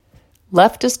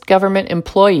Leftist government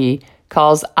employee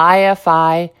calls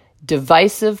IFI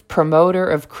divisive promoter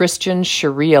of Christian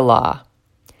Sharia law.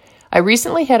 I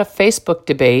recently had a Facebook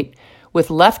debate with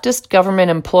leftist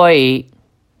government employee,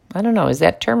 I don't know, is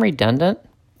that term redundant?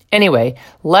 Anyway,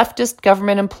 leftist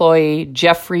government employee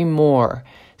Jeffrey Moore,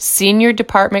 Senior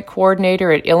Department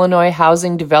Coordinator at Illinois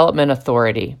Housing Development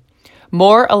Authority.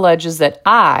 Moore alleges that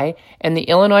I and the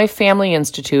Illinois Family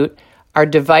Institute are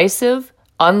divisive,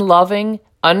 unloving,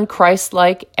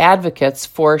 unchristlike advocates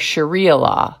for Sharia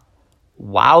law.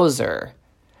 Wowzer.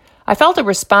 I felt a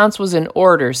response was in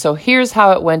order, so here's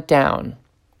how it went down.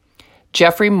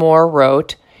 Jeffrey Moore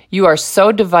wrote, "You are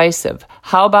so divisive.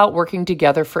 How about working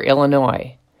together for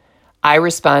Illinois?" I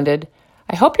responded,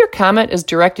 "I hope your comment is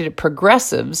directed at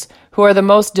progressives who are the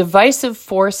most divisive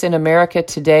force in America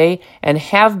today and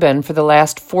have been for the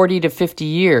last 40 to 50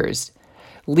 years.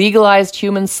 Legalized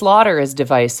human slaughter is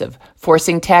divisive.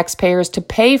 Forcing taxpayers to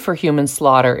pay for human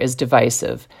slaughter is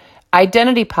divisive.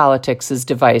 Identity politics is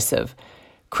divisive.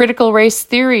 Critical race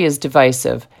theory is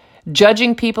divisive.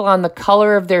 Judging people on the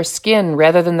color of their skin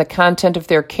rather than the content of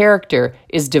their character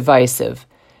is divisive.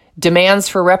 Demands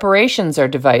for reparations are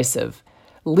divisive.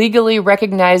 Legally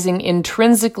recognizing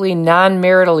intrinsically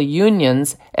non-marital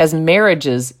unions as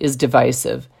marriages is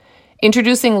divisive.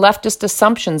 Introducing leftist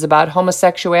assumptions about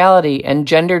homosexuality and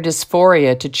gender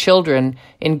dysphoria to children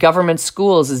in government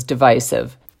schools is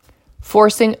divisive.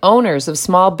 Forcing owners of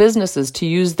small businesses to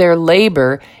use their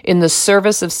labor in the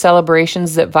service of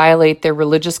celebrations that violate their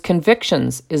religious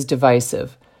convictions is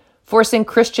divisive. Forcing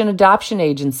Christian adoption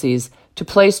agencies to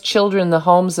place children in the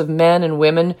homes of men and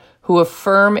women who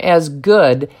affirm as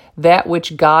good that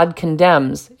which God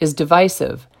condemns is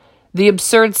divisive. The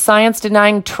absurd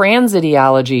science-denying trans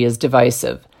ideology is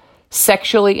divisive.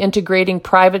 Sexually integrating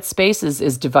private spaces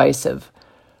is divisive.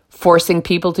 Forcing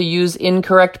people to use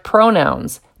incorrect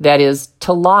pronouns, that is,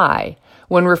 to lie,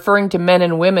 when referring to men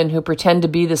and women who pretend to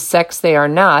be the sex they are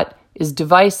not, is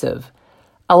divisive.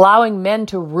 Allowing men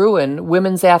to ruin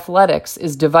women's athletics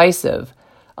is divisive.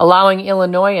 Allowing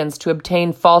Illinoisans to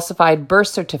obtain falsified birth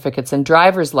certificates and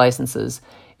driver's licenses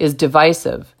is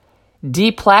divisive.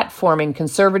 Deplatforming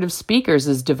conservative speakers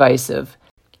is divisive.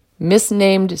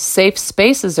 Misnamed safe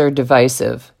spaces are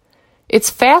divisive. It's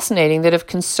fascinating that if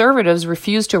conservatives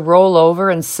refuse to roll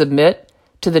over and submit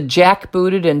to the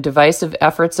jackbooted and divisive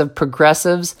efforts of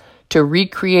progressives to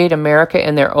recreate America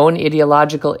in their own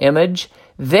ideological image,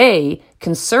 they,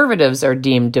 conservatives, are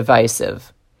deemed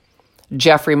divisive.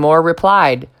 Jeffrey Moore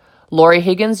replied, "Lori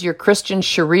Higgins, your Christian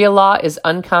Sharia law is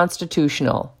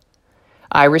unconstitutional."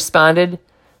 I responded,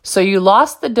 "So you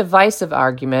lost the divisive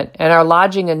argument and are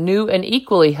lodging a new and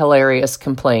equally hilarious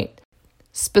complaint.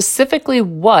 Specifically,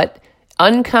 what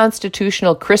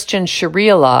unconstitutional Christian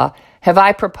Sharia law have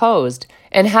I proposed,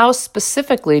 and how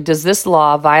specifically does this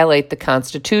law violate the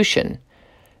Constitution?"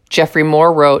 Jeffrey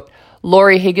Moore wrote,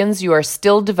 "Lori Higgins, you are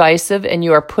still divisive and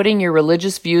you are putting your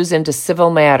religious views into civil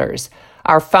matters.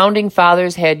 Our founding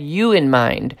fathers had you in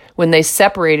mind when they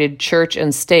separated church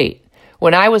and state.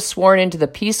 When I was sworn into the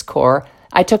Peace Corps,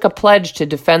 I took a pledge to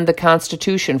defend the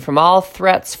Constitution from all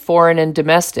threats, foreign and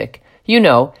domestic. You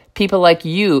know, people like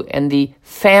you and the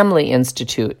Family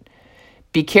Institute.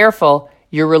 Be careful,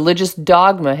 your religious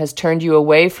dogma has turned you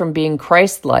away from being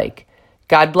Christ-like.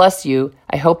 God bless you.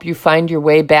 I hope you find your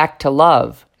way back to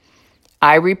love."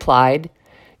 I replied,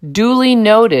 "Duly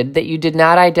noted that you did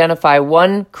not identify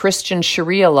one Christian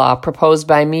Sharia law proposed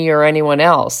by me or anyone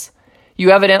else. You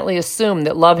evidently assume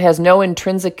that love has no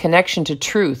intrinsic connection to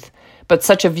truth, but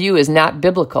such a view is not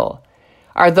biblical.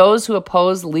 Are those who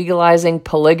oppose legalizing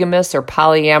polygamous or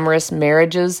polyamorous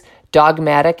marriages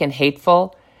dogmatic and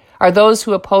hateful? Are those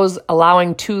who oppose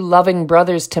allowing two loving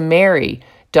brothers to marry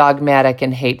dogmatic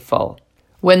and hateful?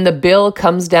 When the bill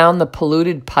comes down the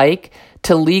polluted pike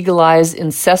to legalize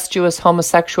incestuous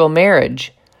homosexual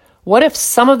marriage, what if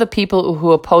some of the people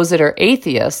who oppose it are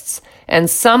atheists and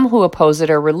some who oppose it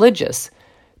are religious?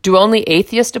 Do only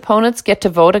atheist opponents get to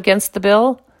vote against the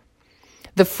bill?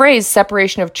 The phrase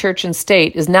separation of church and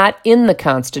state is not in the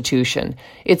Constitution.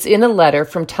 It's in a letter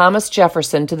from Thomas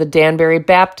Jefferson to the Danbury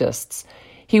Baptists.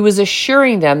 He was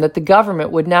assuring them that the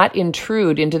government would not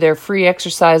intrude into their free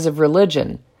exercise of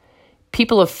religion.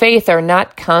 People of faith are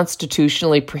not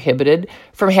constitutionally prohibited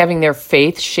from having their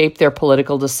faith shape their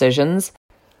political decisions.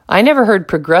 I never heard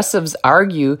progressives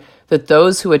argue that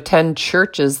those who attend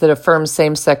churches that affirm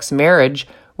same-sex marriage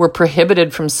were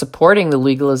prohibited from supporting the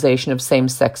legalization of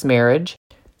same-sex marriage.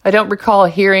 I don't recall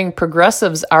hearing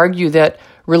progressives argue that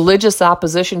religious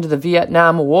opposition to the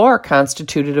Vietnam War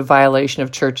constituted a violation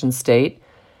of church and state.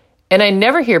 And I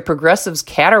never hear progressives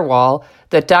caterwaul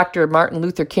that Dr. Martin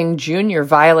Luther King Jr.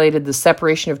 violated the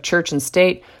separation of church and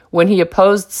state when he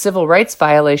opposed civil rights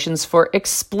violations for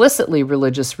explicitly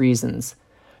religious reasons.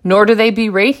 Nor do they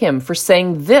berate him for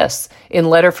saying this in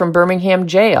Letter from Birmingham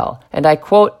Jail, and I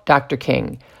quote Dr.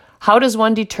 King, "How does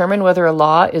one determine whether a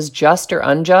law is just or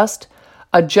unjust?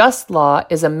 A just law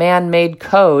is a man-made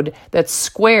code that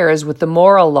squares with the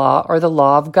moral law or the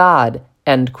law of God,"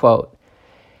 end quote.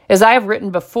 As I have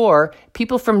written before,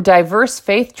 people from diverse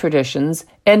faith traditions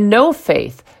and no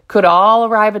faith could all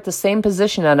arrive at the same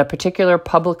position on a particular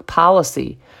public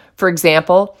policy. For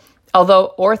example,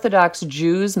 although Orthodox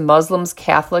Jews, Muslims,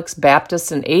 Catholics,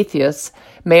 Baptists, and atheists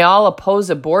may all oppose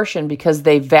abortion because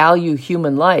they value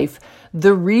human life,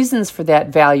 the reasons for that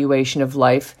valuation of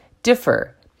life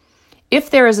differ. If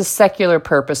there is a secular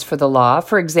purpose for the law,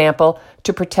 for example,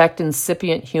 to protect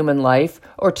incipient human life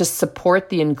or to support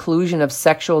the inclusion of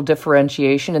sexual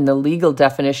differentiation in the legal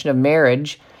definition of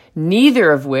marriage,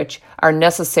 neither of which are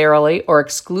necessarily or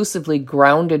exclusively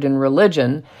grounded in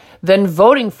religion, then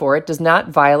voting for it does not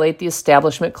violate the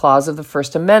Establishment Clause of the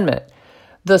First Amendment.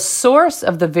 The source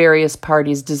of the various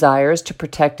parties' desires to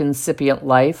protect incipient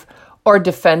life or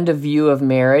defend a view of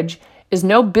marriage is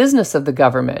no business of the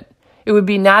government. It would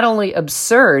be not only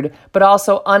absurd, but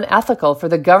also unethical for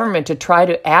the government to try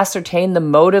to ascertain the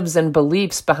motives and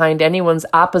beliefs behind anyone's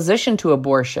opposition to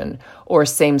abortion or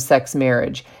same-sex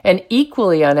marriage, and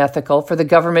equally unethical for the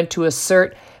government to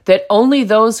assert that only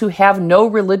those who have no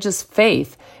religious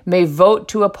faith may vote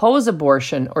to oppose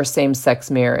abortion or same-sex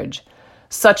marriage.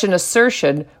 Such an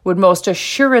assertion would most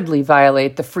assuredly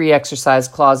violate the Free Exercise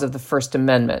Clause of the First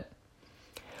Amendment.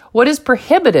 What is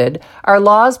prohibited are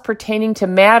laws pertaining to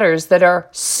matters that are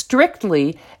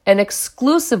strictly and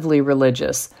exclusively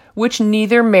religious, which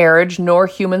neither marriage nor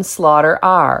human slaughter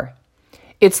are.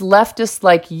 It's leftists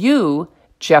like you,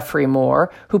 Jeffrey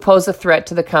Moore, who pose a threat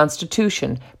to the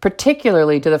Constitution,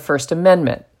 particularly to the First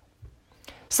Amendment.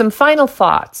 Some final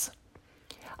thoughts.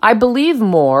 I believe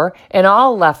Moore and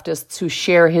all leftists who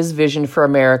share his vision for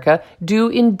America do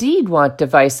indeed want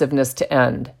divisiveness to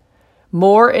end.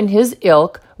 Moore and his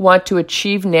ilk want to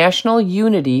achieve national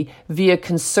unity via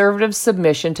conservative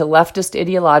submission to leftist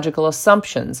ideological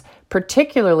assumptions,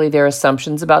 particularly their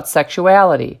assumptions about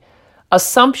sexuality,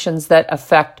 assumptions that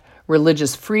affect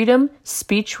religious freedom,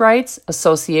 speech rights,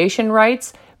 association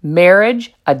rights,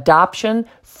 marriage, adoption,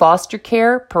 foster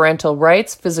care, parental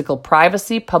rights, physical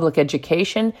privacy, public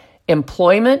education,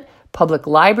 employment, public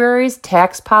libraries,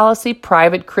 tax policy,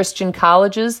 private Christian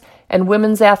colleges, and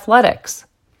women's athletics.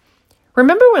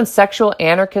 Remember when sexual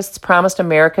anarchists promised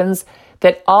Americans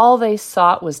that all they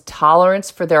sought was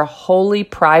tolerance for their wholly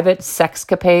private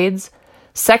sexcapades?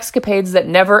 Sexcapades that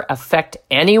never affect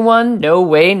anyone, no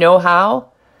way, no how?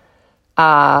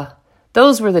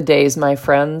 Those were the days, my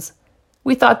friends.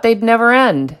 We thought they'd never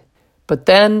end. But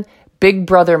then Big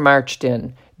Brother marched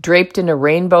in, draped in a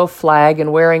rainbow flag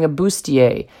and wearing a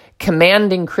bustier,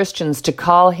 commanding Christians to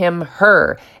call him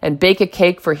her and bake a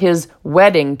cake for his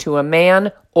wedding to a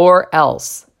man or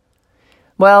else.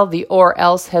 Well, the or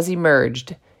else has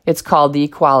emerged. It's called the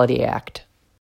Equality Act.